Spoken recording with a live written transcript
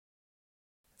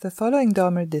The following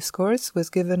Dharma discourse was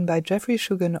given by Geoffrey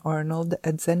Shugen Arnold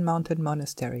at Zen Mountain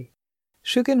Monastery.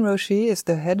 Shugen Roshi is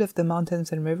the head of the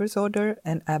Mountains and Rivers Order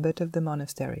and abbot of the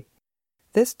monastery.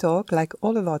 This talk, like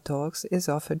all of our talks, is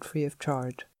offered free of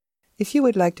charge. If you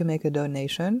would like to make a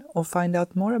donation or find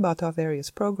out more about our various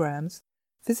programs,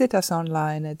 visit us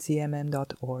online at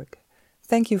zmm.org.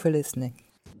 Thank you for listening.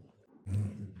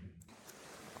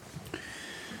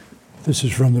 This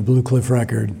is from the Blue Cliff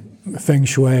Record, Feng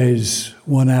Hsueh's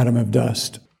One Atom of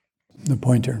Dust, the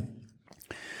pointer.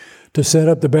 To set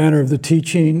up the banner of the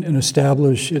teaching and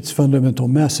establish its fundamental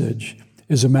message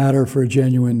is a matter for a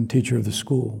genuine teacher of the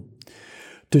school.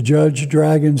 To judge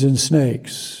dragons and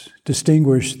snakes,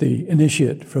 distinguish the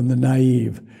initiate from the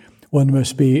naive, one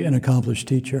must be an accomplished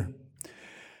teacher.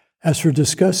 As for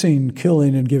discussing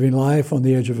killing and giving life on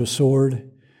the edge of a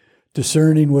sword,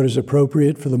 discerning what is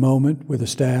appropriate for the moment with a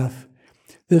staff,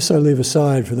 this I leave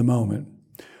aside for the moment.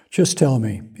 Just tell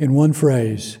me, in one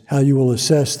phrase, how you will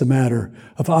assess the matter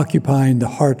of occupying the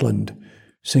heartland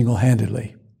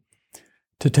single-handedly.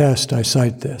 To test, I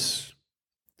cite this.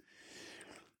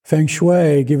 Feng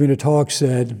Hsueh, giving a talk,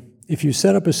 said, "If you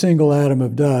set up a single atom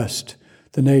of dust,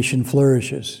 the nation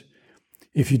flourishes.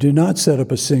 If you do not set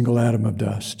up a single atom of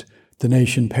dust, the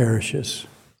nation perishes."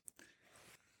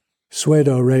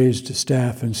 Suedo raised his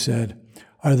staff and said,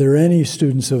 "Are there any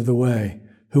students of the way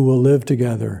who will live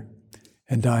together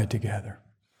and die together?"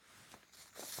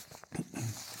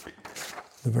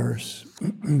 The verse.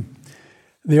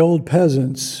 The old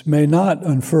peasants may not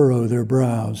unfurrow their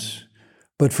brows,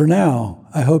 but for now,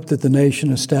 I hope that the nation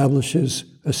establishes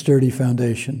a sturdy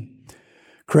foundation.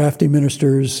 Crafty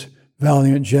ministers,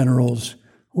 valiant generals,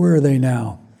 where are they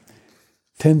now?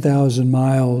 10,000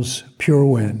 miles, pure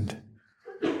wind.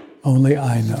 Only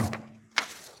I know.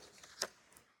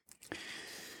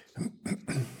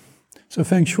 So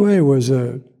Feng Hsueh was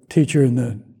a teacher in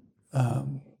the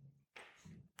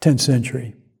 10th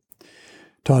century,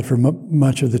 taught for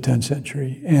much of the 10th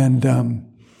century. And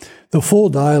the full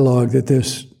dialogue that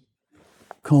this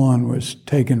koan was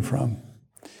taken from,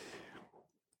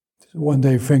 one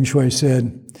day Feng Hsueh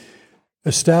said,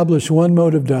 "Establish one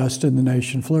mote of dust and the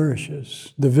nation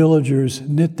flourishes. The villagers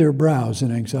knit their brows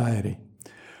in anxiety.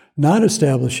 Not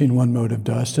establishing one mote of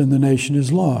dust and the nation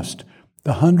is lost.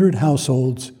 The 100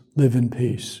 households live in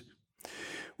peace."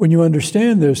 When you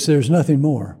understand this, there's nothing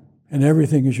more, and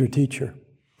everything is your teacher.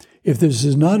 If this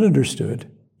is not understood,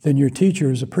 then your teacher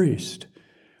is a priest.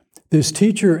 This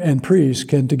teacher and priest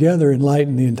can together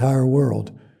enlighten the entire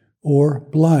world, or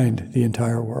blind the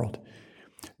entire world.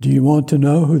 Do you want to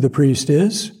know who the priest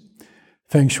is?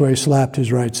 Feng Hsueh slapped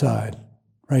his right side,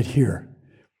 right here.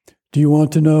 Do you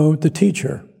want to know the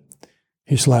teacher?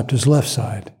 He slapped his left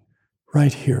side,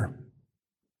 right here.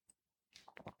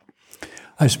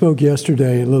 I spoke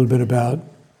yesterday a little bit about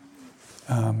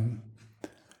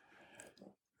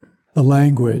the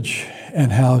language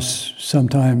and how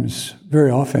sometimes, very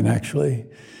often actually,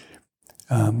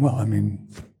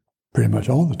 pretty much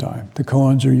all the time, the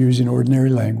koans are using ordinary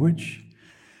language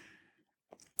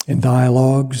in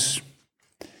dialogues,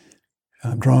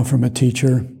 drawn from a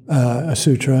teacher, a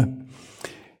sutra.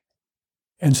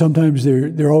 And sometimes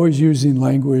they're always using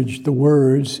language, the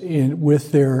words,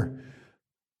 with their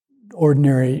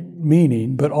ordinary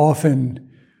meaning, but often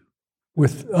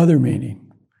with other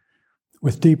meaning,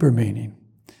 with deeper meaning,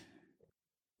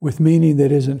 with meaning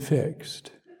that isn't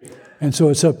fixed. And so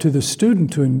it's up to the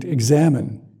student to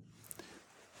examine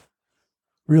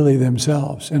really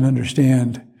themselves and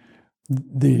understand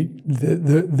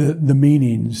the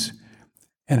meanings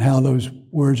and how those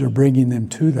words are bringing them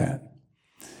to that.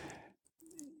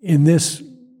 In this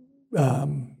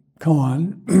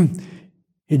koan,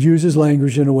 it uses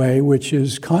language in a way which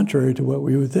is contrary to what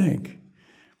we would think.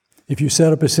 If you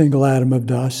set up a single atom of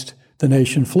dust, the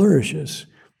nation flourishes.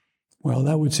 Well,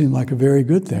 that would seem like a very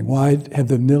good thing. Why have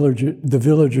the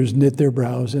villagers knit their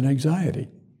brows in anxiety?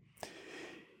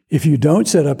 If you don't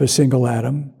set up a single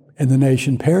atom and the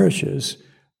nation perishes,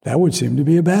 that would seem to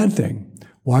be a bad thing.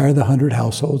 Why are the 100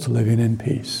 households living in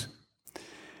peace?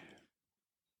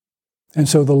 And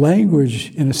so the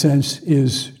language, in a sense,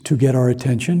 is to get our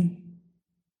attention.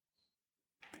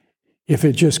 If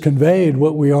it just conveyed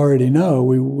what we already know,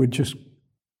 we would just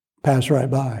pass right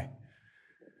by.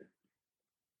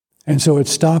 And so it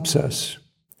stops us.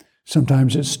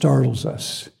 Sometimes it startles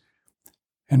us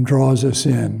and draws us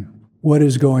in. What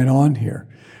is going on here?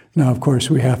 Now, of course,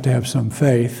 we have to have some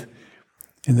faith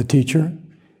in the teacher,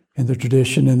 in the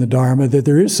tradition, in the Dharma, that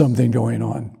there is something going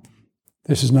on.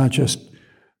 This is not just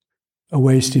a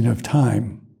wasting of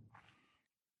time.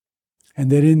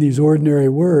 And that in these ordinary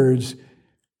words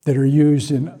that are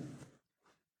used in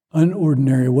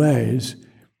unordinary ways,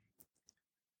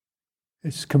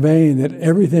 it's conveying that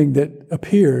everything that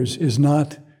appears is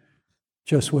not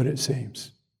just what it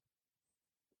seems.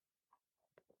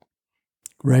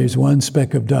 Raise one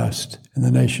speck of dust, and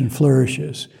the nation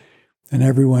flourishes, and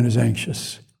everyone is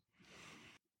anxious.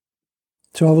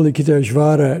 So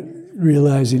Avalokiteshvara,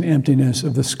 realizing emptiness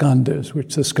of the skandhas,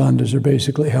 which the skandhas are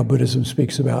basically how Buddhism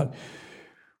speaks about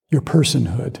your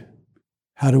personhood.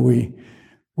 How do we,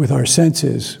 with our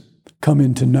senses, come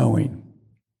into knowing?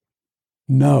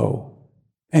 Know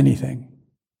anything.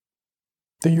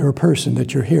 That you're a person,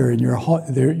 that you're here, and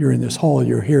you're in this hall,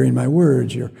 you're hearing my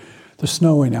words, you're the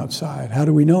snowing outside. How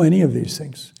do we know any of these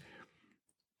things?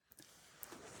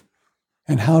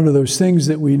 And how do those things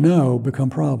that we know become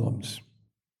problems?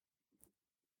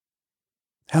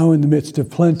 How in the midst of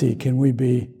plenty can we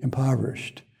be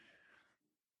impoverished?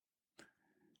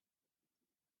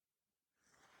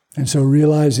 And so,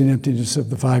 realizing emptiness of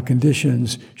the five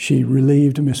conditions, she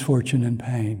relieved misfortune and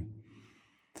pain.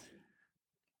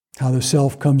 How the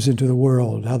self comes into the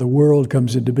world, how the world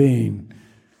comes into being.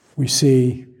 We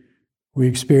see, we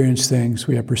experience things,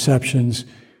 we have perceptions,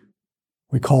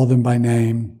 we call them by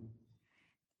name.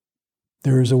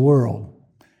 There is a world.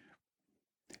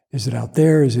 Is it out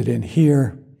there? Is it in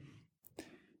here?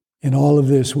 In all of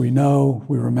this, we know,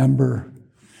 we remember,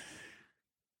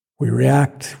 we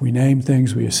react, we name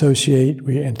things, we associate,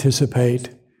 we anticipate,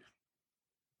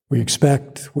 we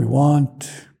expect, we want.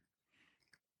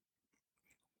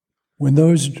 When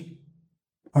those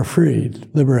are freed,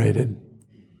 liberated,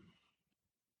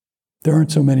 there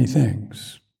aren't so many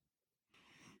things.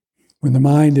 When the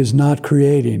mind is not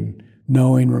creating,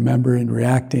 knowing, remembering,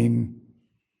 reacting,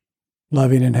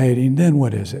 loving and hating, then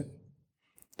what is it?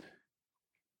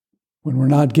 When we're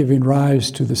not giving rise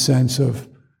to the sense of,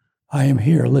 I am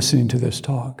here listening to this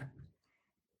talk,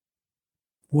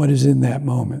 what is in that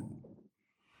moment?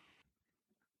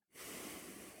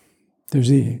 There's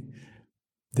the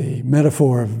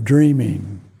metaphor of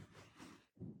dreaming,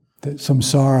 that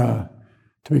samsara,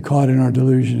 to be caught in our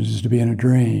delusions is to be in a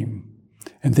dream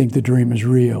and think the dream is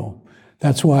real.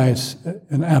 That's why it's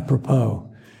an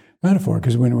apropos metaphor,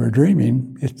 because when we're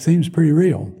dreaming, it seems pretty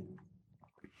real.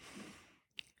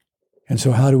 And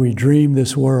so how do we dream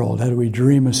this world? How do we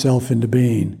dream a self into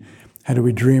being? How do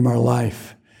we dream our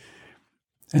life?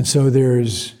 And so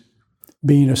there's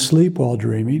being asleep while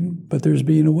dreaming, but there's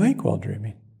being awake while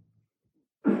dreaming.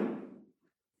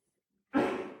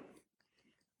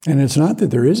 And it's not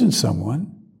that there isn't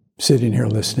someone sitting here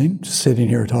listening, sitting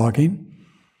here talking.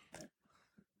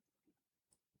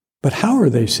 But how are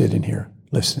they sitting here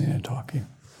listening and talking?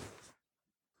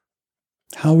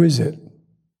 How is it?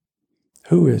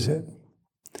 Who is it?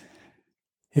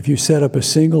 If you set up a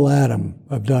single atom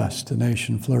of dust, the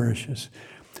nation flourishes.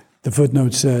 The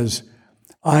footnote says,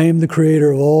 I am the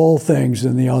creator of all things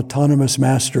and the autonomous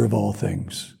master of all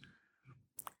things.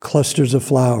 Clusters of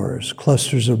flowers,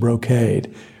 clusters of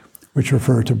brocade, which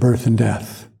refer to birth and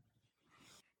death.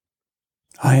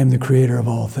 I am the creator of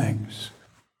all things.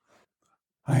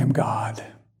 I am God.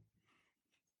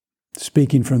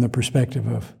 Speaking from the perspective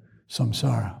of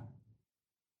samsara.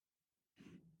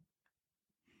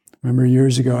 Remember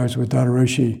years ago, I was with Dada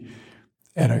Roshi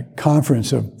at a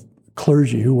conference of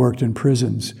clergy who worked in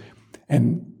prisons.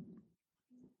 And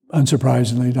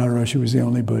unsurprisingly, Dada Roshi was the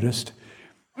only Buddhist.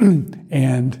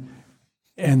 and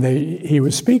he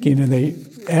was speaking, and they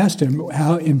asked him,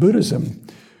 how in Buddhism,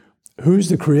 who's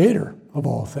the creator of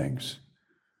all things?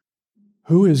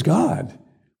 Who is God?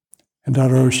 And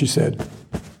Dada Roshi said,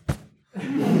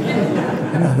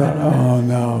 and I thought, oh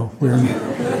no,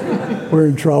 we're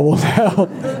in trouble now.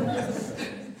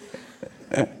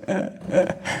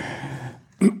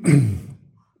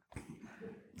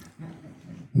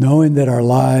 Knowing that our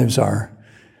lives are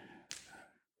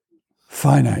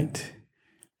finite,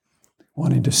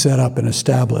 wanting to set up and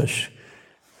establish,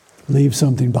 leave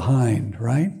something behind,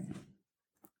 right?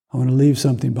 I want to leave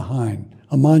something behind,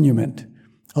 a monument,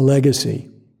 a legacy.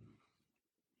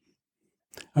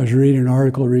 I was reading an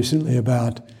article recently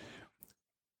about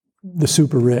the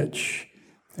super rich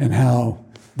and how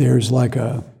there's like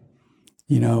a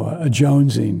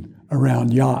jonesing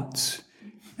around yachts.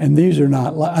 And these are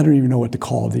not, I don't even know what to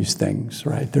call these things,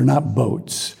 right? They're not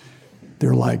boats.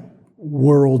 They're like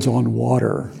worlds on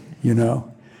water,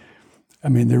 I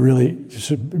mean, they're really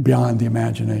just beyond the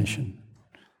imagination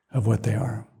of what they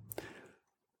are.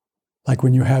 Like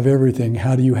when you have everything,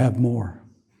 how do you have more?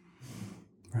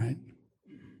 Right?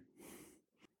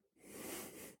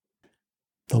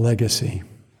 The legacy.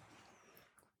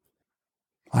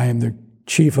 I am the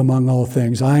chief among all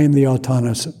things. I am the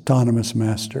autonomous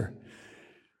master.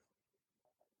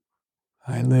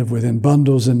 I live within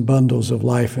bundles and bundles of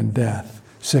life and death,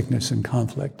 sickness and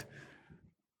conflict.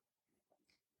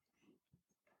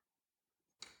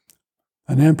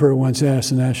 An emperor once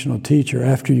asked a national teacher,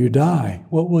 after you die,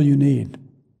 what will you need?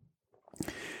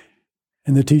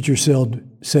 And the teacher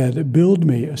said, build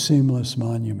me a seamless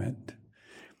monument.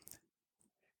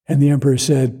 And the emperor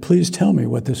said, please tell me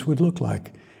what this would look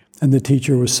like. And the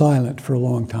teacher was silent for a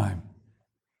long time.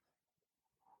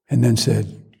 And then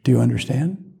said, do you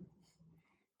understand?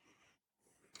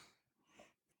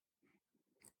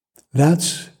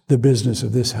 That's the business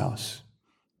of this house.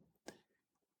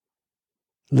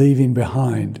 Leaving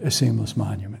behind a seamless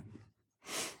monument.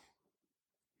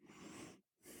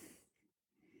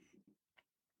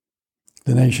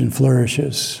 The nation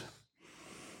flourishes,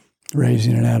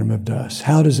 raising an atom of dust.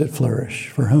 How does it flourish?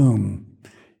 For whom?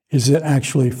 Is it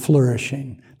actually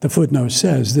flourishing? The footnote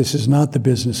says this is not the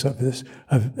business of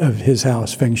his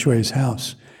house, Feng Shue's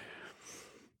house.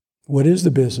 What is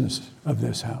the business of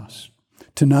this house?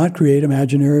 To not create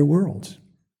imaginary worlds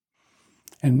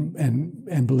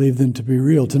and believe them to be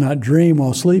real, to not dream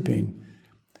while sleeping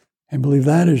and believe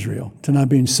that is real, to not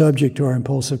being subject to our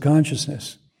impulsive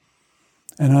consciousness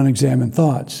and unexamined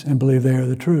thoughts and believe they are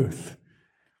the truth.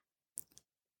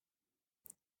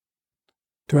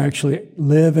 To actually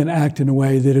live and act in a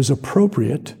way that is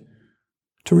appropriate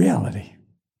to reality,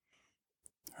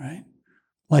 right?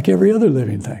 Like every other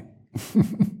living thing,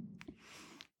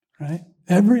 right?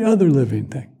 Every other living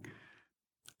thing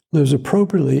lives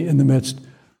appropriately in the midst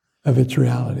of its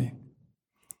reality.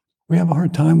 We have a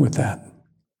hard time with that.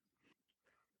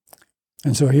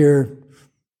 And so here,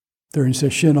 during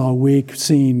Sesshin all week,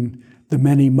 seeing the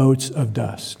many motes of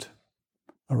dust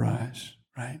arise,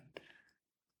 right?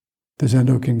 The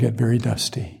Zendo can get very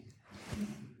dusty,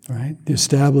 right? The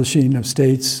establishing of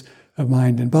states of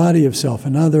mind and body, of self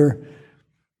and other,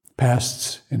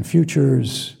 pasts and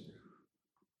futures,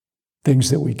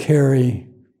 things that we carry,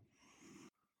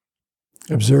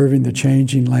 observing the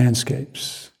changing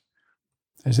landscapes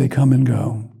as they come and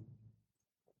go.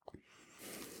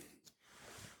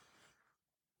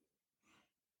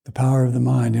 The power of the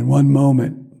mind. In one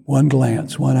moment, one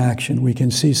glance, one action, we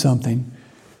can see something,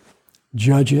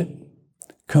 judge it,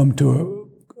 come to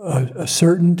a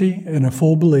certainty and a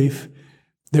full belief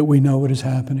that we know what is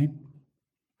happening,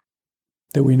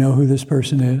 that we know who this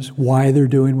person is, why they're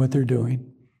doing what they're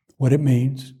doing, what it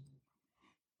means,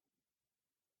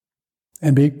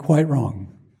 and be quite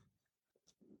wrong.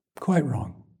 Quite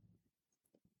wrong.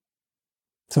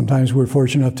 Sometimes we're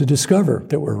fortunate enough to discover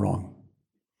that we're wrong.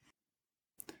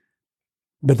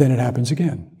 But then it happens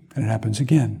again, and it happens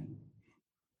again.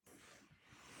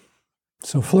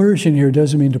 So flourishing here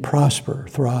doesn't mean to prosper,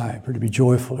 thrive, or to be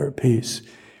joyful or at peace.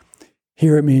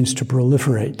 Here it means to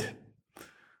proliferate,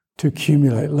 to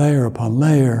accumulate layer upon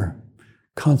layer,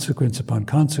 consequence upon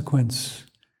consequence.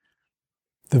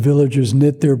 The villagers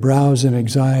knit their brows in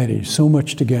anxiety, so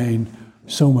much to gain,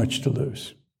 so much to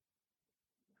lose.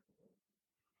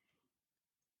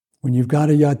 When you've got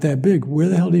a yacht that big, where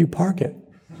the hell do you park it?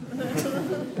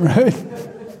 Right?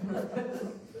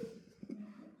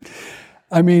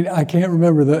 I mean, I can't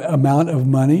remember the amount of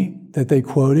money that they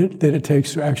quoted that it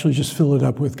takes to actually just fill it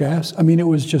up with gas. I mean, it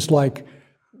was just like,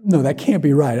 no, that can't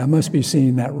be right. I must be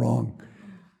seeing that wrong.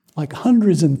 Like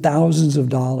hundreds and thousands of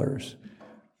dollars.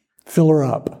 Fill her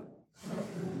up.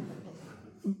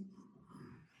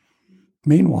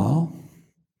 Meanwhile,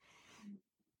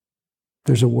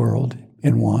 there's a world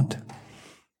in want.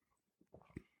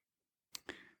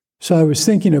 So I was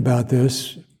thinking about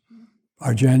this,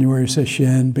 our January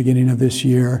session, beginning of this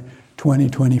year,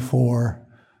 2024.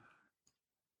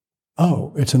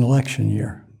 Oh, it's an election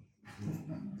year.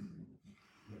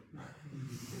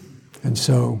 And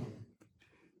so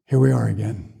here we are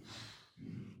again.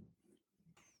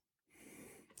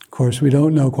 Of course, we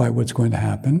don't know quite what's going to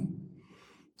happen.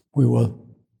 We will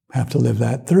have to live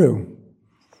that through.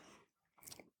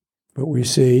 But we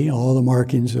see all the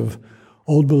markings of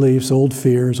old beliefs, old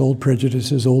fears, old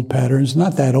prejudices, old patterns,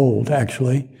 not that old,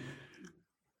 actually,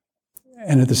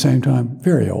 and at the same time,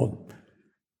 very old,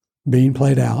 being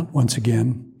played out once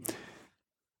again.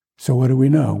 So what do we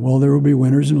know? Well, there will be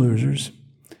winners and losers.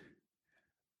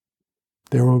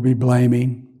 There will be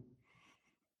blaming.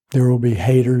 There will be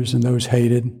haters and those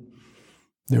hated.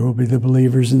 There will be the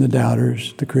believers and the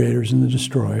doubters, the creators and the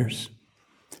destroyers.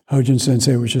 Hojin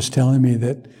Sensei was just telling me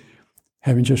that,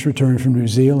 having just returned from New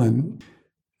Zealand,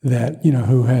 that,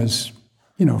 who has,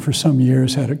 for some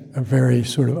years had a very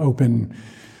sort of open,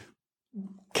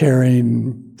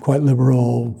 caring, quite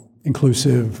liberal,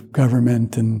 inclusive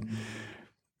government, and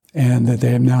and that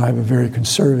they now have a very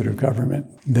conservative government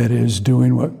that is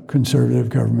doing what conservative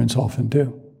governments often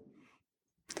do.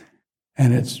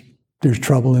 And there's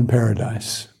trouble in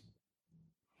paradise.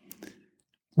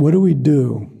 What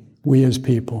do, we as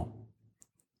people,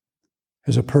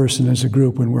 as a person, as a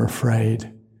group, when we're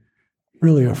afraid,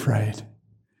 really afraid,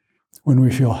 when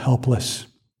we feel helpless,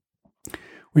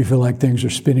 we feel like things are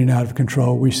spinning out of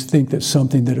control, we think that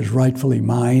something that is rightfully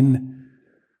mine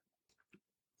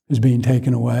is being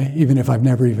taken away, even if I've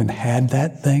never even had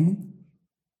that thing?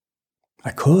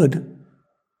 I could.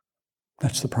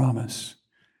 That's the promise.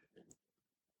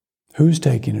 Who's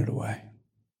taking it away?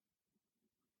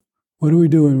 What do we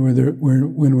do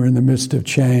when we're in the midst of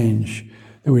change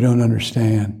that we don't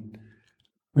understand?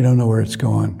 We don't know where it's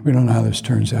going. We don't know how this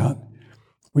turns out.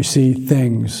 We see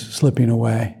things slipping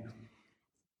away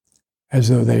as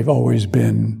though they've always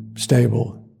been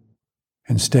stable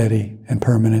and steady and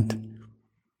permanent.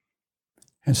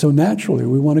 And so naturally,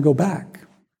 we want to go back,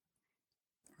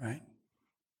 right?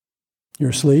 You're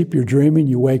asleep, you're dreaming,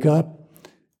 you wake up,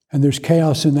 and there's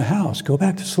chaos in the house. Go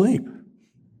back to sleep.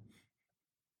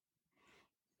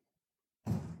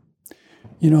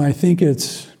 I think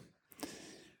it's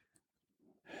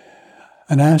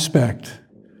an aspect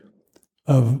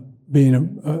of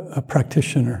being a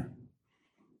practitioner.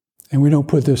 And we don't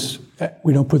put this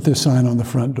sign on the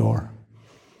front door.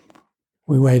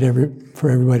 We wait for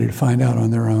everybody to find out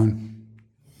on their own.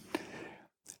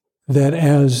 That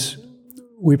as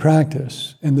we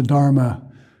practice and the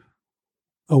Dharma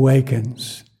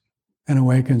awakens and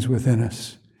awakens within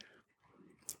us,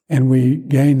 and we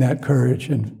gain that courage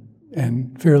and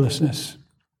fearlessness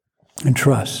and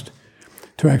trust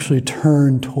to actually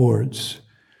turn towards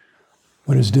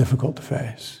what is difficult to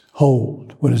face,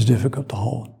 hold what is difficult to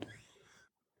hold,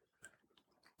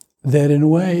 that in a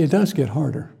way it does get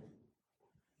harder.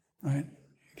 Right?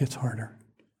 It gets harder.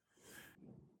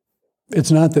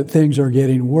 It's not that things are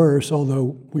getting worse,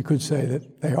 although we could say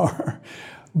that they are,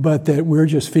 but that we're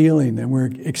just feeling them,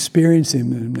 we're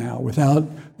experiencing them now without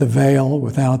the veil,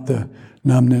 without the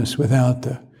numbness, without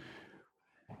the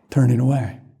turning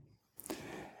away.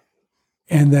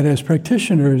 And that as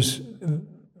practitioners,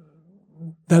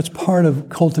 that's part of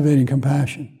cultivating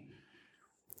compassion,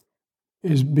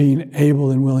 is being able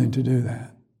and willing to do that.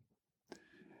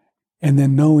 And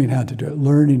then knowing how to do it,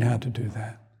 learning how to do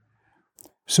that.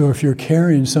 So if you're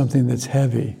carrying something that's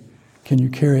heavy, can you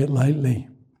carry it lightly?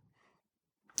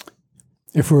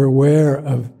 If we're aware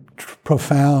of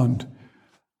profound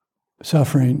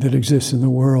suffering that exists in the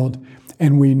world,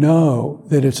 and we know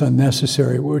that it's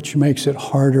unnecessary, which makes it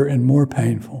harder and more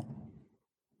painful,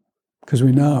 because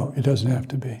we know it doesn't have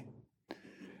to be.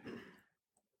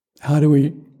 How do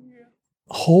we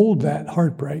hold that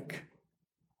heartbreak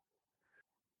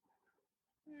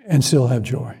and still have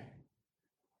joy?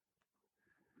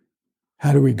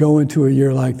 How do we go into a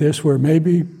year like this where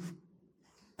maybe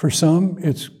for some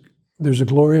there's a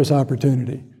glorious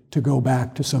opportunity to go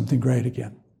back to something great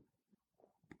again?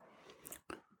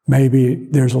 Maybe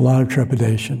there's a lot of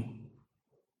trepidation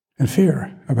and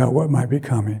fear about what might be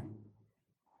coming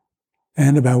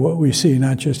and about what we see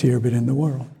not just here but in the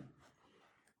world.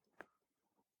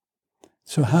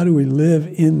 So how do we live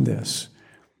in this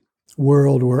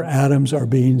world where atoms are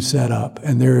being set up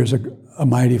and there is a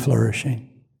mighty flourishing?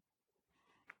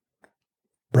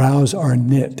 Brows are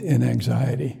knit in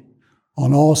anxiety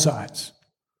on all sides.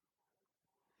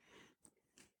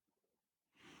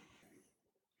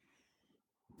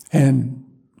 And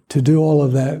to do all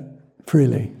of that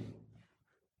freely,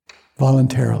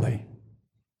 voluntarily,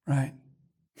 right?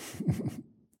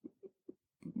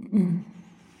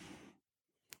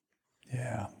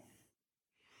 Yeah.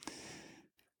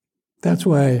 That's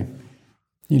why,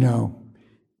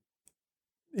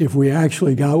 if we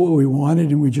actually got what we wanted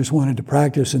and we just wanted to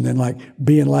practice and then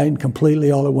be enlightened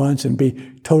completely all at once and be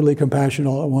totally compassionate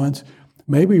all at once,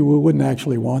 maybe we wouldn't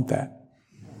actually want that,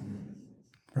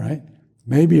 right?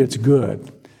 Maybe it's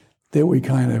good that we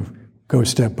kind of go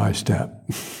step by step,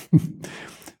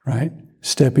 right?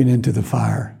 Stepping into the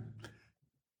fire,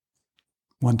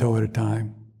 one toe at a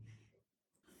time.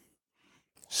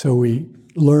 So we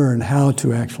learn how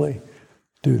to actually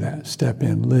do that, step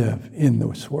in, live in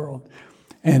this world.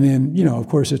 And in, of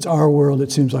course, it's our world.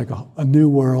 It seems like a new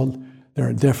world. There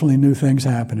are definitely new things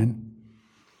happening.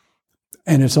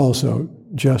 And it's also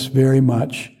just very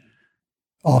much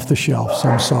off the shelf,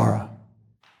 samsara.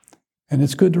 And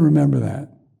it's good to remember that.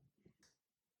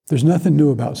 There's nothing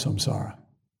new about samsara.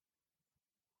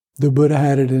 The Buddha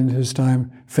had it in his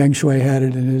time. Feng Hsueh had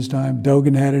it in his time.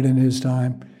 Dogen had it in his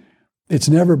time. It's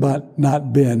never but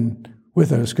not been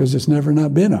with us because it's never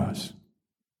not been us.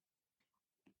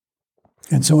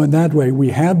 And so in that way, we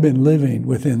have been living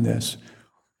within this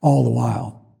all the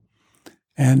while.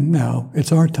 And now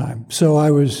it's our time. So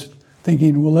I was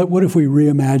thinking, well, what if we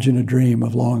reimagine a dream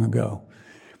of long ago,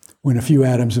 when a few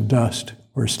atoms of dust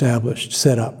were established,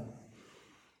 set up,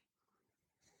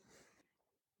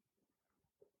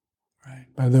 right,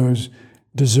 by those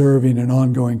deserving an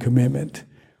ongoing commitment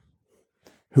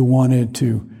who wanted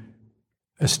to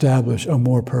establish a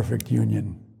more perfect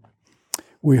union.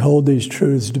 We hold these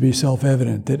truths to be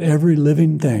self-evident, that every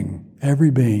living thing,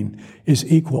 every being, is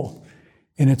equal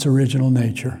in its original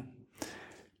nature.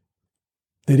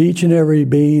 That each and every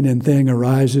being and thing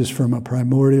arises from a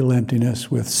primordial emptiness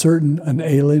with certain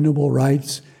unalienable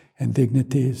rights and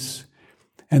dignities,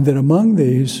 and that among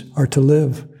these are to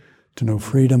live, to know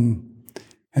freedom,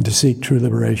 and to seek true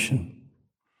liberation.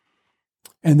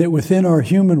 And that within our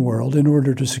human world, in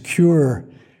order to secure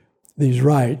these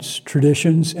rights,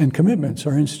 traditions, and commitments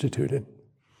are instituted,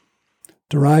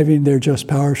 deriving their just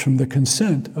powers from the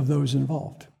consent of those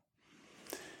involved.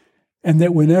 And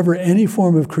that whenever any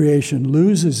form of creation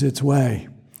loses its way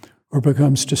or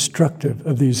becomes destructive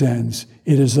of these ends,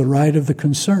 it is the right of the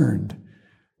concerned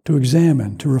to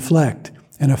examine, to reflect,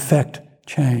 and effect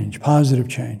change, positive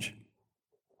change.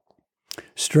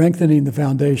 Strengthening the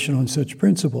foundation on such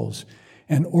principles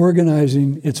and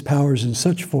organizing its powers in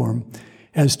such form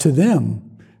as to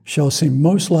them shall seem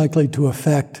most likely to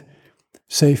affect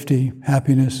safety,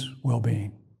 happiness,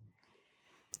 well-being.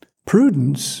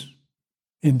 Prudence,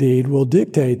 indeed, will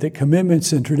dictate that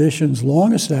commitments and traditions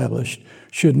long established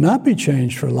should not be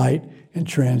changed for light and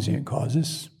transient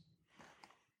causes.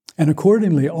 And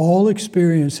accordingly, all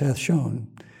experience hath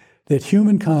shown that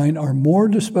humankind are more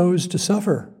disposed to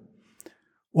suffer,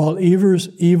 while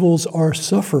evils are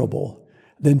sufferable,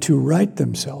 than to right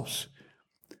themselves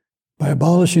by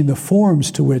abolishing the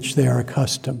forms to which they are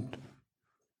accustomed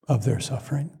of their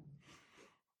suffering.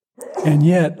 And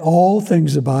yet, all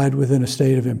things abide within a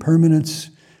state of impermanence,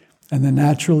 and the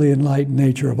naturally enlightened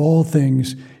nature of all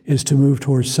things is to move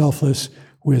towards selfless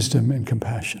wisdom and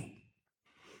compassion.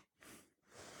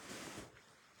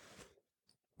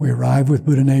 We arrive with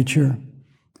Buddha nature.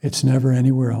 It's never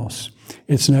anywhere else.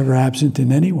 It's never absent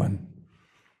in anyone.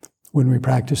 When we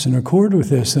practice in accord with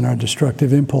this, then our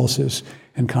destructive impulses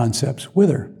and concepts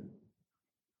wither.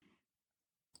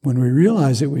 When we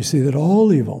realize it, we see that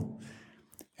all evil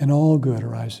and all good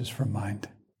arises from mind.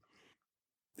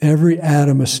 Every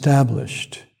atom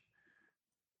establishes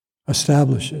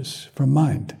from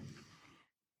mind.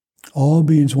 All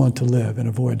beings want to live and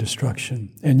avoid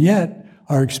destruction. And yet,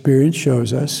 our experience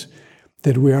shows us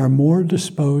that we are more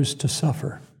disposed to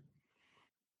suffer.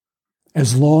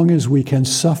 As long as we can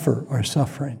suffer our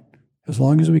suffering, as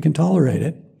long as we can tolerate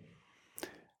it,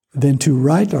 than to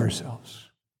right ourselves,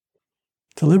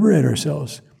 to liberate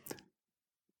ourselves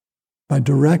by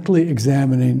directly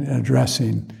examining and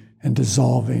addressing and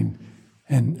dissolving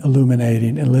and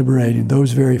illuminating and liberating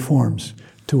those very forms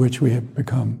to which we have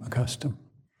become accustomed.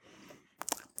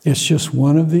 It's just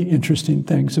one of the interesting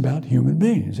things about human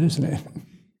beings, isn't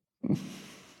it?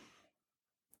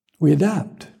 We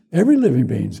adapt. Every living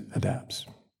being adapts.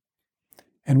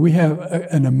 And we have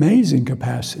an amazing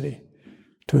capacity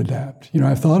to adapt. You know,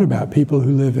 I've thought about people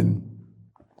who live in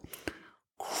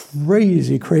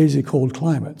crazy, crazy cold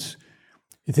climates.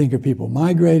 You think of people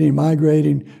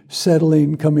migrating,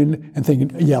 settling, coming, and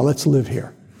thinking, yeah, let's live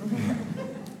here.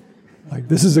 Like,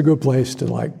 this is a good place to,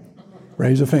 like,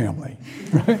 raise a family,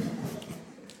 right?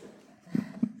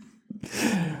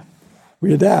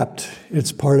 We adapt.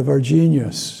 It's part of our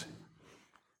genius.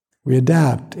 We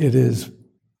adapt. It is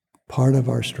part of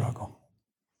our struggle.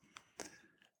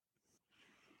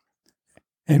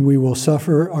 And we will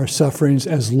suffer our sufferings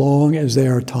as long as they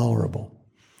are tolerable.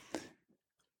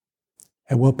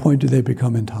 At what point do they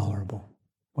become intolerable?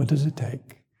 What does it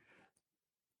take?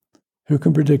 Who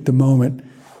can predict the moment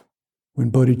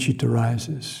when bodhicitta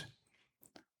rises?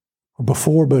 Or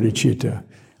before bodhicitta,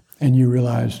 and you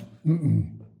realize,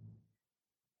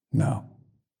 no.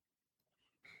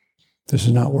 This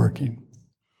is not working.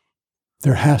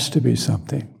 There has to be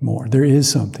something more. There is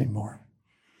something more.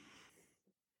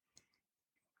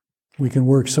 We can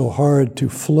work so hard to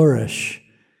flourish,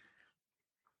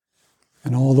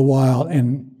 and all the while,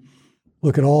 and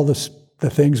look at all the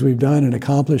things we've done and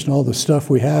accomplished and all the stuff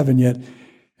we have, and yet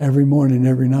every morning,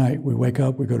 every night, we wake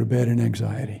up, we go to bed in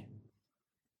anxiety.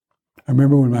 I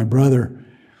remember when my brother,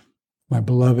 my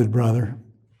beloved brother,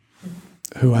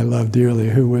 who I love dearly,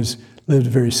 who lived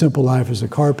a very simple life as a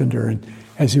carpenter, and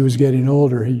as he was getting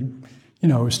older, he,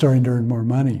 was starting to earn more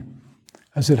money.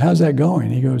 I said, how's that going?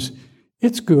 He goes,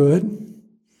 it's good.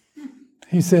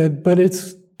 He said, but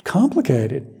it's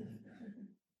complicated.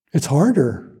 It's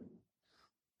harder.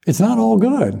 It's not all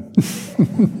good.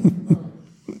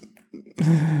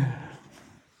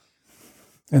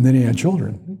 And then he had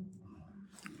children,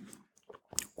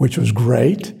 which was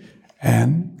great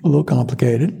and a little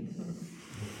complicated.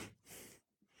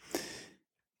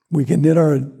 We can knit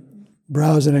our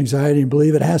brows in anxiety and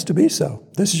believe it has to be so.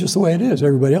 This is just the way it is.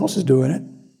 Everybody else is doing it.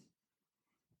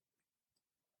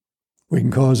 We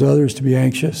can cause others to be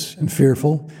anxious and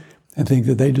fearful and think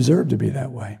that they deserve to be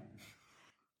that way.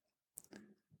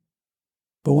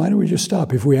 But why don't we just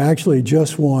stop? If we actually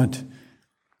just want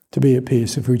to be at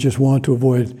peace, if we just want to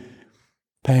avoid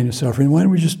pain and suffering, why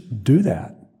don't we just do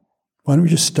that? Why don't we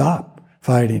just stop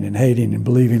fighting and hating and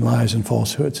believing lies and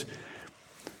falsehoods?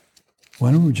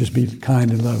 Why don't we just be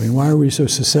kind and loving? Why are we so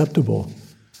susceptible?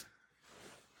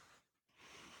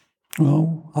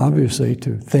 Well, obviously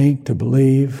to think, to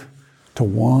believe, to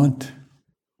want,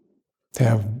 to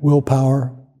have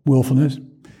willpower, willfulness,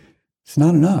 it's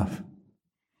not enough.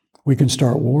 We can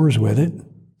start wars with it.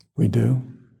 We do.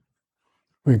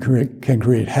 We can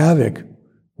create havoc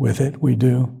with it. We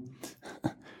do.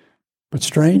 But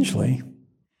strangely,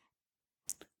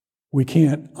 we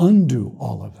can't undo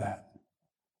all of that.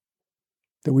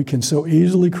 That we can so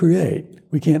easily create.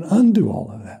 We can't undo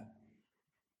all of that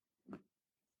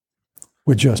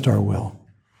with just our will.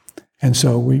 And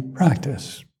so we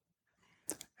practice.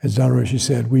 As Dr. Roshi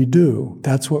said, we do.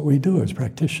 That's what we do as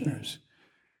practitioners.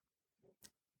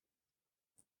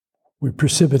 We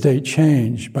precipitate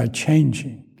change by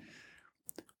changing.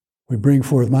 We bring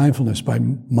forth mindfulness by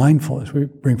mindfulness. We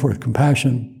bring forth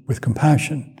compassion with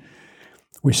compassion.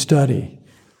 We study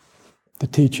the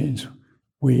teachings.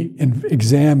 We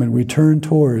examine, we turn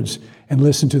towards and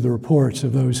listen to the reports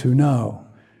of those who know.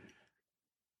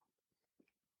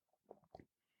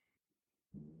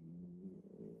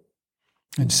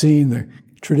 And seeing the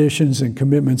traditions and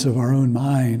commitments of our own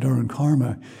mind, our own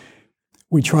karma,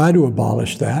 we try to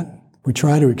abolish that. We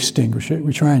try to extinguish it.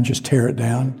 We try and just tear it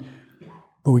down,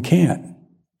 but we can't.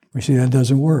 We see that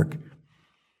doesn't work.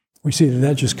 We see that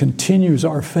that just continues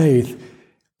our faith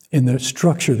in the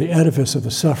structure, the edifice of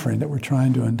the suffering that we're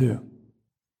trying to undo.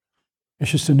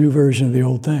 It's just a new version of the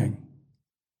old thing.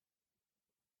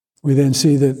 We then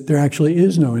see that there actually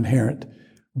is no inherent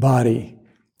body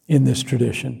in this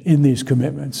tradition, in these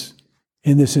commitments,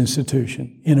 in this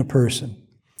institution, in a person,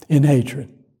 in hatred,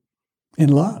 in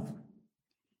love.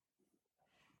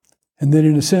 And then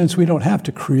in a sense, we don't have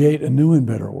to create a new and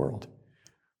better world.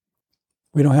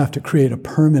 We don't have to create a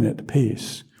permanent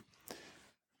peace.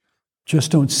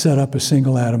 Just don't set up a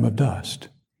single atom of dust.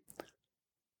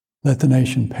 Let the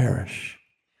nation perish.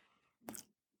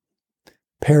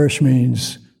 Perish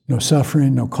means no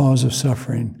suffering, no cause of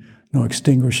suffering, no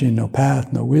extinguishing, no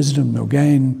path, no wisdom, no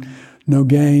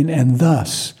gain, and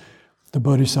thus the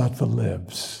Bodhisattva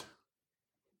lives.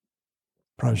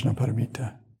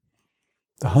 Prajnaparamita.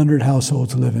 The 100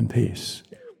 households live in peace.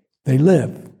 They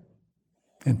live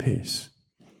in peace.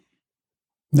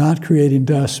 Not creating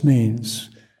dust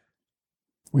means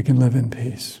we can live in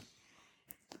peace.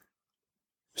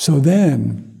 So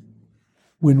then,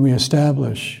 when we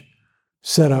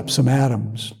set up some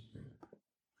atoms,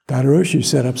 Dr. Roshi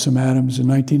set up some atoms in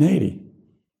 1980.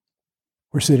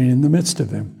 We're sitting in the midst of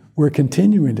them. We're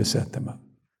continuing to set them up.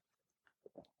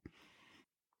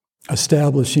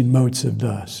 Establishing motes of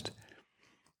dust.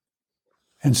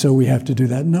 And so we have to do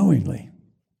that knowingly.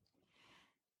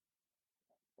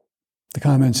 The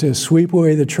comment says, sweep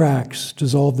away the tracks,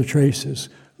 dissolve the traces.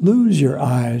 Lose your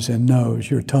eyes and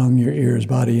nose, your tongue, your ears,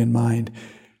 body, and mind.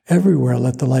 Everywhere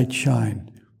let the light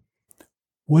shine.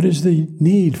 What is the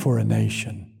need for a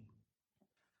nation?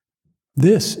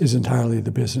 This is entirely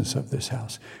the business of this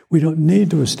house. We don't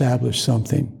need to establish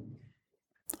something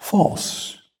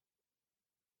false.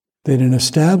 That in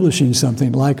establishing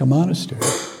something like a monastery,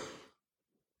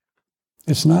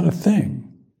 it's not a thing.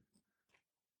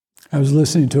 I was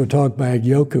listening to a talk by a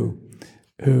Gyoku,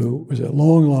 who was a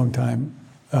long, long time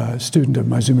student of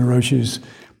Maizumi Roshi's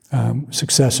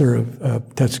successor of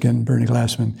Tetsugen, Bernie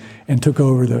Glassman, and took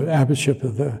over the abbotship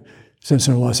of the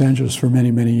Center of Los Angeles for many,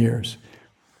 many years.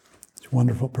 She's a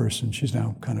wonderful person. She's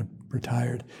now kind of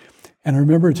retired. And I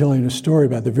remember telling a story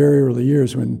about the very early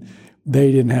years when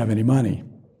they didn't have any money.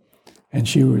 And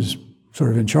she was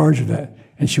sort of in charge of that.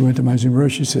 And she went to Maizumi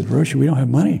Roshi and said, Roshi, we don't have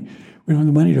money. We don't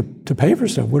have the money to pay for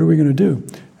stuff. What are we going to do?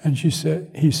 And he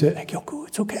said, hey, Gyoku,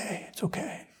 it's okay. It's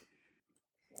okay.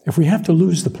 If we have to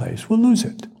lose the place, we'll lose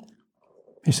it.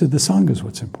 He said, the Sangha is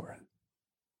what's important.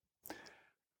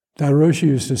 Dr. Roshi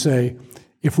used to say,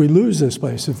 if we lose this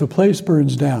place, if the place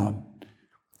burns down,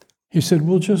 he said,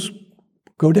 we'll just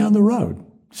go down the road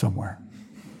somewhere.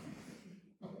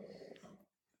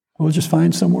 We'll just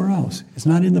find somewhere else. It's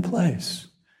not in the place.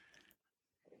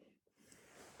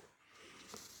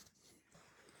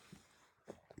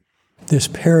 This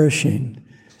perishing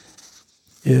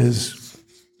is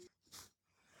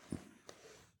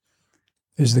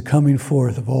the coming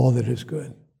forth of all that is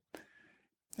good.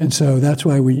 And so that's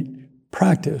why we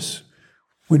practice.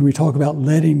 When we talk about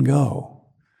letting go,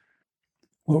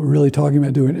 what we're really talking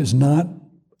about doing is not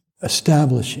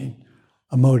establishing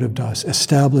a mode of das,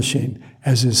 establishing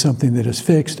as is something that is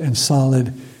fixed and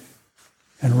solid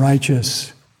and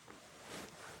righteous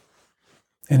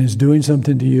and is doing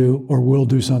something to you or will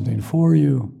do something for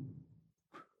you,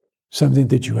 something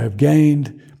that you have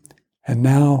gained, and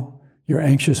now you're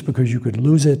anxious because you could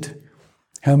lose it.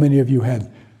 How many of you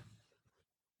had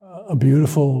a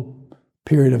beautiful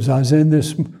period of Zazen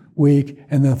this week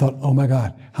and then thought, oh my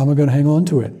God, how am I going to hang on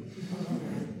to it?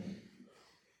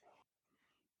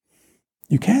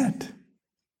 You can't.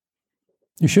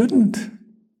 You shouldn't.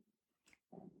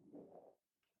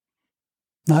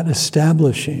 Not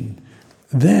establishing.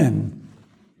 Then,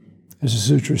 as the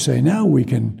sutras say, now we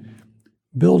can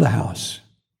build a house.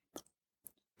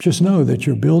 Just know that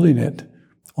you're building it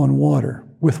on water,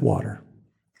 with water.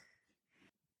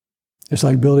 It's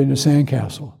like building a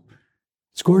sandcastle.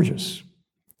 It's gorgeous.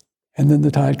 And then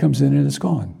the tide comes in and it's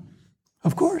gone.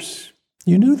 Of course,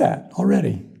 you knew that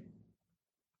already.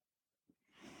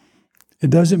 It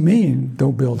doesn't mean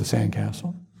don't build a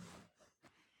sandcastle.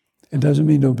 It doesn't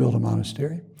mean don't build a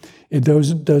monastery. It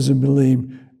doesn't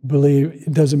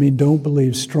mean don't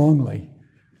believe strongly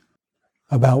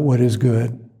about what is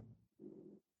good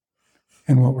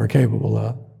and what we're capable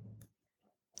of,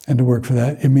 and to work for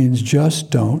that. It means just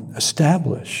don't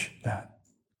establish that.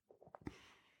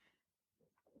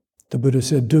 The Buddha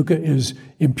said dukkha is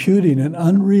imputing an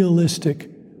unrealistic,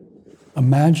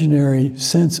 imaginary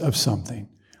sense of something.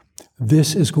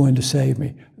 This is going to save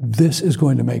me. This is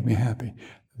going to make me happy.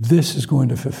 This is going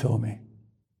to fulfill me.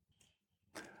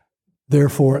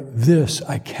 Therefore, this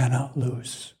I cannot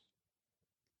lose.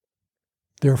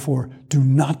 Therefore, do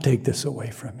not take this away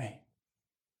from me.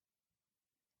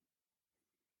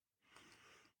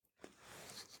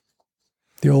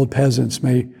 The old peasants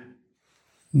may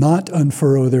not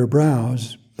unfurrow their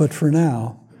brows, but for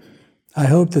now, I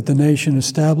hope that the nation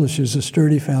establishes a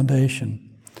sturdy foundation.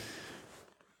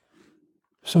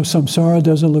 So samsara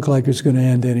doesn't look like it's going to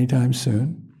end anytime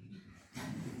soon.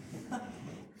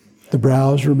 The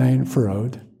brows remain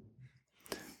furrowed.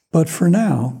 But for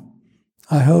now,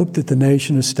 I hope that the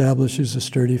nation establishes a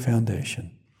sturdy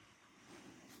foundation.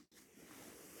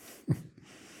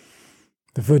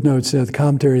 The footnote says, the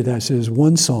commentary to that says,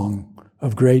 one song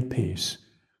of great peace.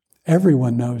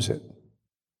 Everyone knows it.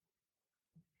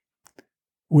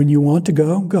 When you want to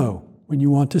go, go. When you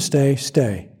want to stay,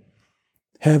 stay.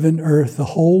 Heaven, earth, the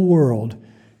whole world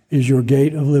is your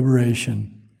gate of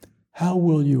liberation. How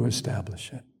will you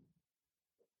establish it?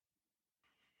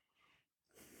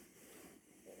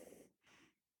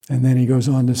 And then he goes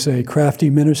on to say, crafty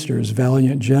ministers,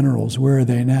 valiant generals, where are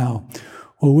they now?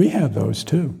 Well, we have those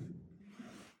too.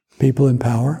 People in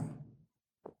power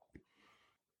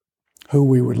who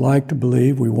we would like to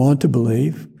believe, we want to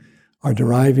believe, are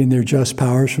deriving their just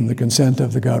powers from the consent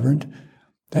of the governed.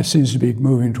 That seems to be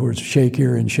moving towards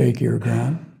shakier and shakier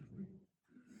ground.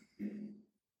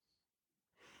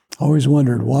 Always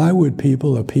wondered, why would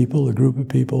a group of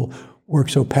people, work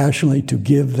so passionately to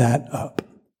give that up?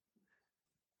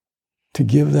 To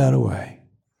give that away.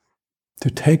 To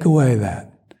take away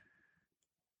that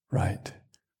right.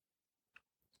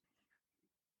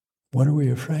 What are we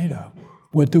afraid of?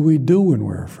 What do we do when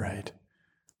we're afraid?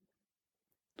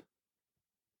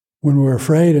 When we're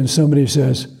afraid and somebody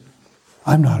says,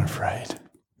 I'm not afraid.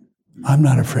 I'm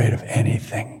not afraid of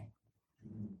anything.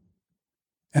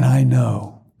 And I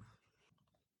know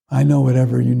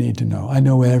whatever you need to know. I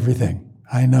know everything.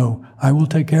 I know I will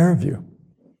take care of you.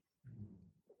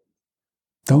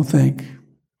 Don't think.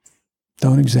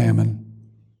 Don't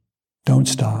examine. Don't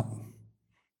stop.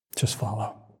 Just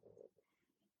follow.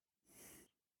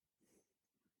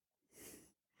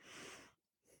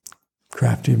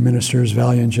 Crafty ministers,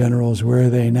 valiant generals, where are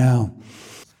they now?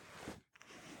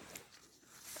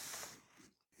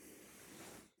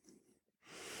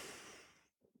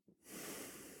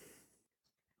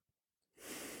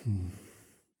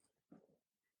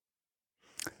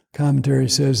 Commentary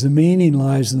says, the meaning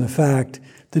lies in the fact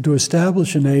that to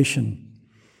establish a nation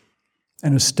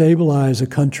and to stabilize a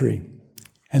country,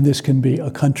 and this can be a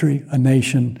country, a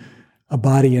nation, a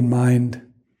body and mind,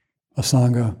 a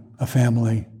sangha, a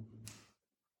family,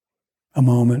 a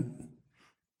moment,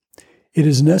 it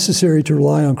is necessary to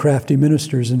rely on crafty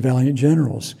ministers and valiant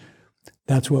generals.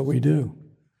 That's what we do.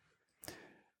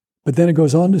 But then it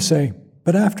goes on to say,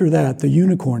 but after that, the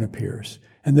unicorn appears,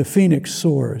 and the phoenix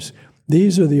soars.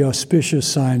 These are the auspicious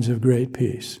signs of great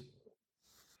peace.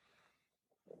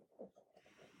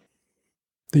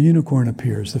 The unicorn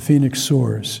appears, the phoenix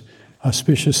soars,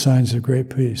 auspicious signs of great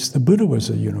peace. The Buddha was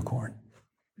a unicorn,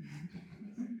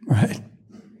 right?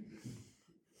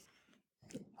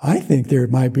 I think there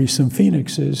might be some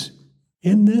phoenixes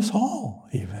in this hall,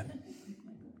 even.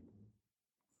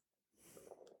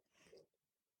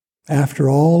 After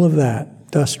all of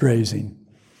that dust raising,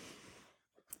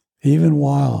 even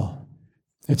while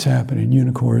it's happening,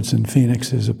 unicorns and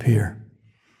phoenixes appear.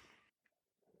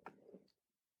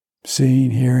 Seeing,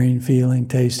 hearing, feeling,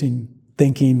 tasting,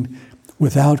 thinking,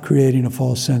 without creating a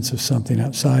false sense of something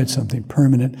outside, something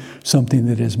permanent, something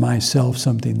that is myself,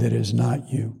 something that is not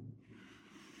you.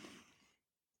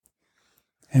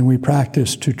 And we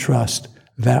practice to trust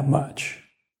that much,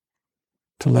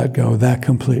 to let go that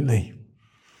completely,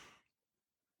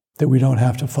 that we don't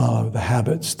have to follow the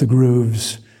habits, the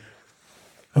grooves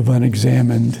of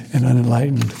unexamined and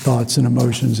unenlightened thoughts and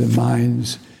emotions and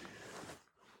minds.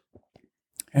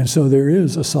 And so there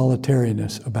is a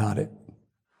solitariness about it,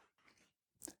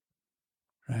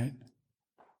 right?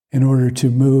 In order to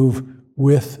move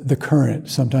with the current,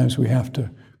 sometimes we have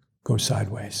to go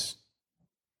sideways.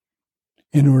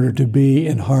 In order to be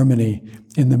in harmony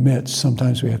in the midst,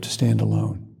 sometimes we have to stand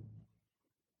alone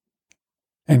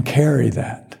and carry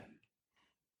that.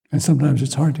 And sometimes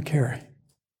it's hard to carry.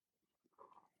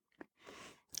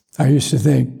 I used to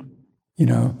think,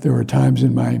 there were times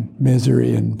in my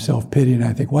misery and self-pity, and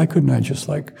I think, why couldn't I just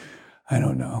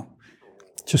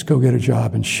just go get a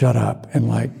job and shut up and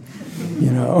watch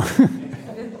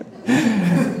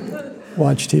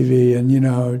TV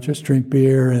and, just drink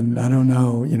beer and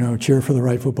cheer for the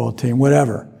right football team,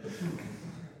 whatever.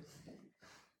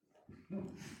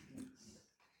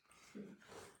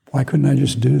 Why couldn't I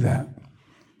just do that?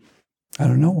 I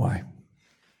don't know why.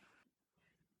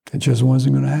 It just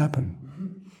wasn't going to happen.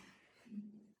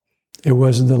 It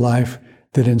wasn't the life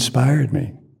that inspired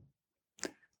me.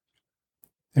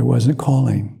 It wasn't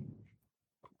calling.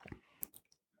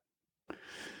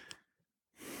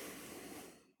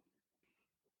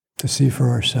 To see for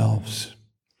ourselves.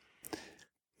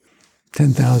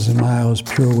 10,000 miles,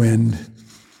 pure wind.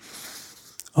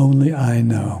 Only I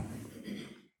know.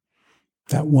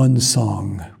 That one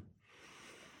song.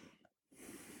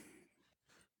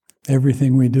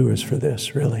 Everything we do is for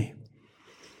this, really.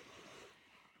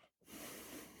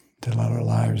 To let our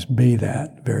lives be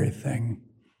that very thing.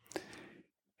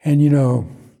 And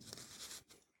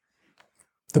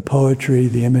the poetry,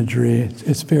 the imagery,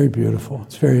 it's very beautiful.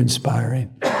 It's very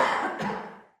inspiring.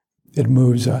 It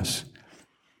moves us.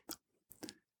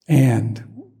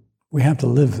 And we have to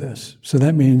live this. So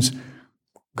that means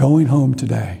going home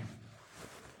today.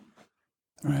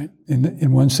 Right?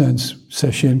 In one sense,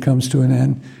 sesshin comes to an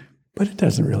end, but it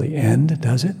doesn't really end,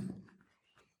 does it?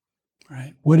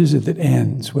 Right? What is it that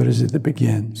ends? What is it that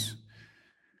begins?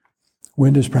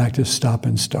 When does practice stop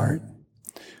and start?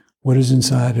 What is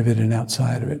inside of it and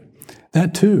outside of it?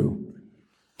 That too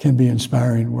can be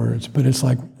inspiring words, but it's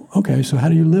like, okay, so how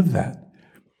do you live that?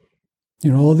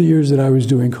 All the years that I was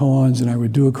doing koans, and I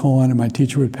would do a koan and my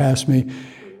teacher would pass me,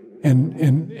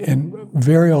 and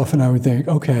very often I would think,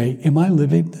 okay, am I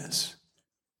living this?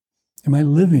 Am I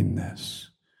living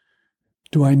this?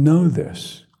 Do I know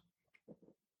this?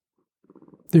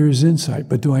 There is insight,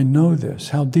 but do I know this?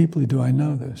 How deeply do I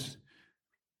know this?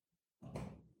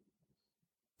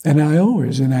 And I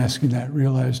always, in asking that,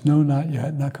 realized, no, not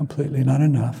yet, not completely, not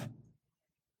enough.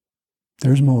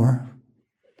 There's more.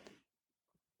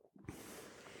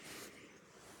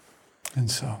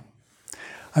 And so,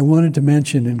 I wanted to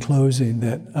mention in closing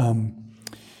that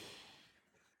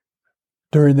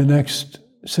during the next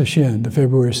session, the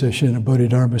February session, a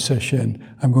Bodhidharma session,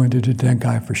 I'm going to do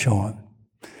Denkai for Shoan.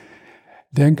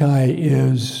 Denkai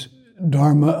is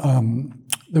Dharma,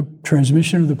 the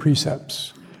transmission of the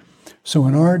precepts. So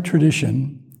in our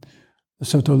tradition, the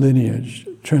Soto lineage,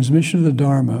 transmission of the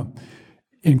Dharma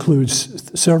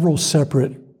includes several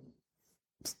separate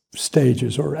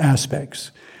stages or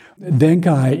aspects.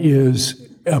 Denkai is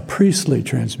a priestly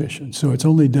transmission, so it's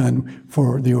only done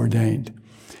for the ordained.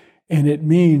 And it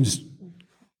means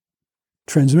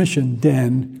transmission,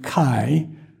 den, kai,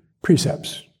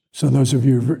 precepts. So those of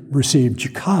you who've received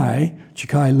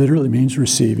jikai literally means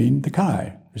receiving the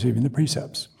kai, receiving the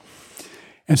precepts.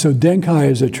 And so denkai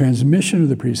is a transmission of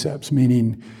the precepts,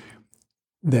 meaning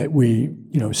that we,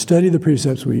 study the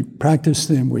precepts, we practice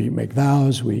them, we make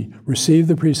vows, we receive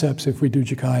the precepts if we do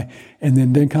jikai, and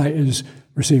then denkai is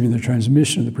receiving the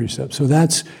transmission of the precepts. So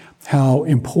that's how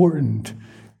important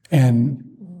and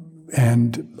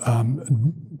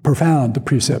profound the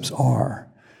precepts are.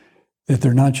 That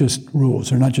they're not just rules,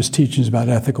 they're not just teachings about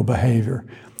ethical behavior,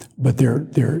 but they're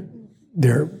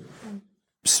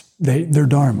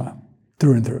dharma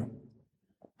through and through.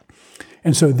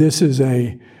 And so this is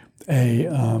a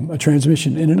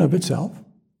transmission in and of itself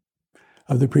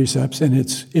of the precepts, and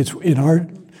it's in our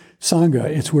Sangha,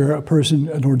 it's where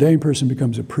an ordained person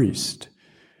becomes a priest.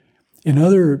 In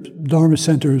other Dharma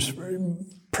centers,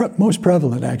 most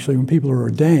prevalent actually, when people are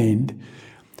ordained,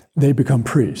 they become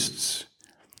priests.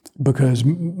 Because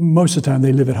most of the time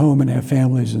they live at home and have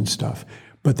families and stuff,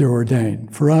 but they're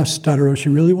ordained. For us, Dr.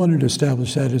 Roshi really wanted to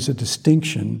establish that as a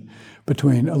distinction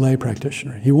between a lay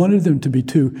practitioner. He wanted them to be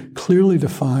two clearly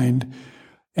defined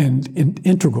and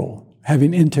integral,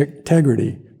 having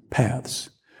integrity paths,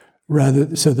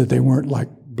 rather so that they weren't like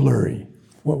blurry.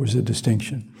 What was the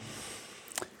distinction?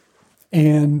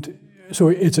 And so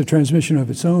it's a transmission of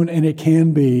its own, and it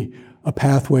can be a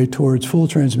pathway towards full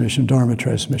transmission, Dharma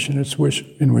transmission. It's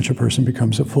in which a person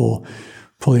becomes a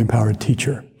fully empowered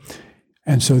teacher.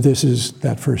 And so this is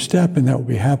that first step, and that will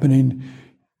be happening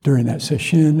during that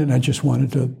session, and I just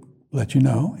wanted to let you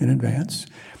know in advance.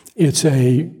 It's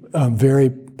a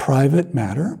very private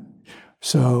matter,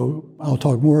 so I'll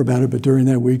talk more about it, but during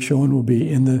that week, Shugen will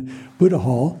be in the Buddha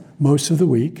Hall most of the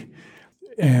week,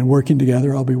 and working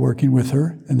together. I'll be working with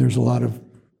her, and there's a lot of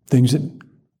things that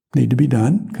need to be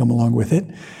done, come along with it.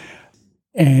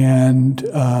 And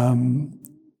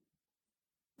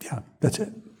yeah, that's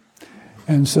it.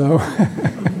 And so,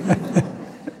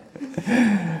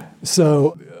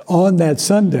 so on that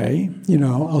Sunday,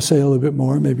 I'll say a little bit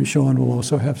more. Maybe Shugen will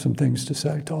also have some things to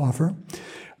say, to offer.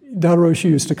 Dr. Roshi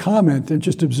used to comment and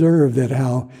just observe that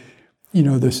how,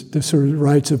 the sort of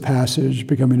rites of passage,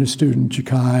 becoming a student,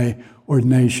 Jikai,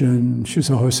 ordination,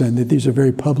 Shusohosen, that these are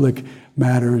very public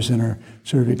matters and are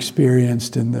sort of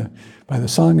experienced by the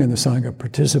Sangha, and the Sangha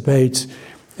participates.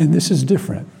 And this is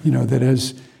different, that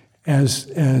as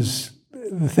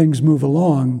the things move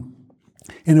along,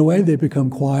 in a way they become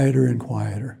quieter and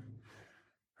quieter,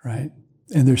 right?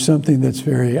 And there's something that's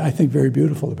very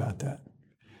beautiful about that.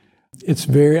 I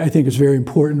think it's very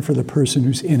important for the person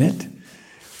who's in it,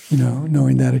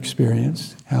 knowing that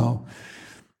experience, how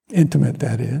intimate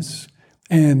that is.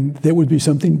 And that would be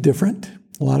something different.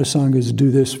 A lot of Sanghas do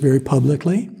this very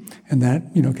publicly, and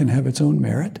that, can have its own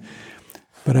merit.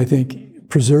 But I think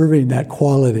preserving that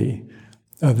quality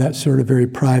of that sort of very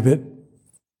private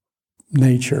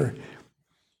nature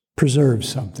preserves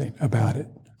something about it,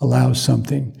 allows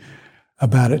something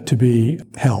about it to be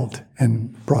held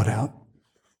and brought out.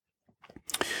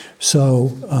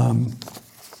 So,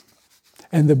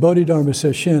 and the Bodhidharma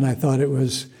Sesshin, I thought it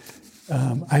was,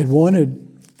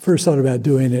 first thought about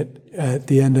doing it at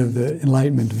the end of the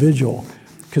Enlightenment Vigil,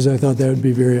 because I thought that would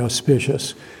be very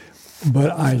auspicious,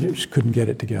 but I just couldn't get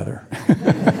it together.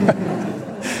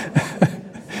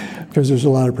 Because there's a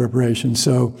lot of preparation.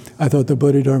 So I thought the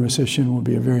Bodhidharma Sesshin would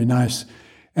be a very nice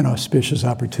and auspicious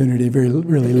opportunity.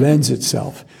 Really lends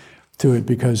itself to it,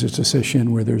 because it's a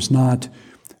session where there's not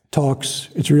talks.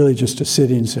 It's really just a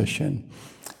sitting session,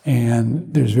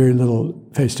 and there's very little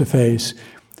face-to-face.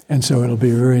 And so it'll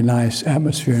be a very nice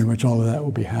atmosphere in which all of that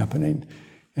will be happening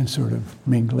and sort of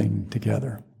mingling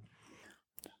together.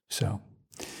 So,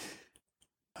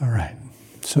 all right.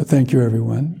 So thank you,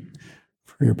 everyone,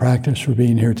 for your practice, for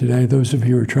being here today. Those of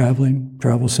you who are traveling,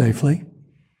 travel safely.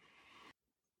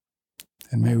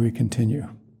 And may we continue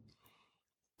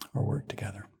our work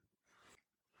together.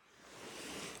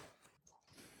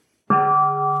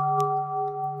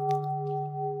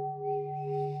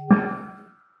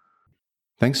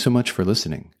 Thanks so much for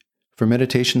listening. For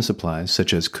meditation supplies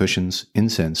such as cushions,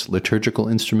 incense, liturgical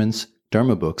instruments,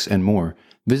 Dharma books, and more,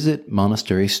 visit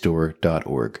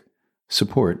monasterystore.org.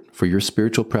 Support for your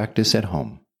spiritual practice at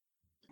home.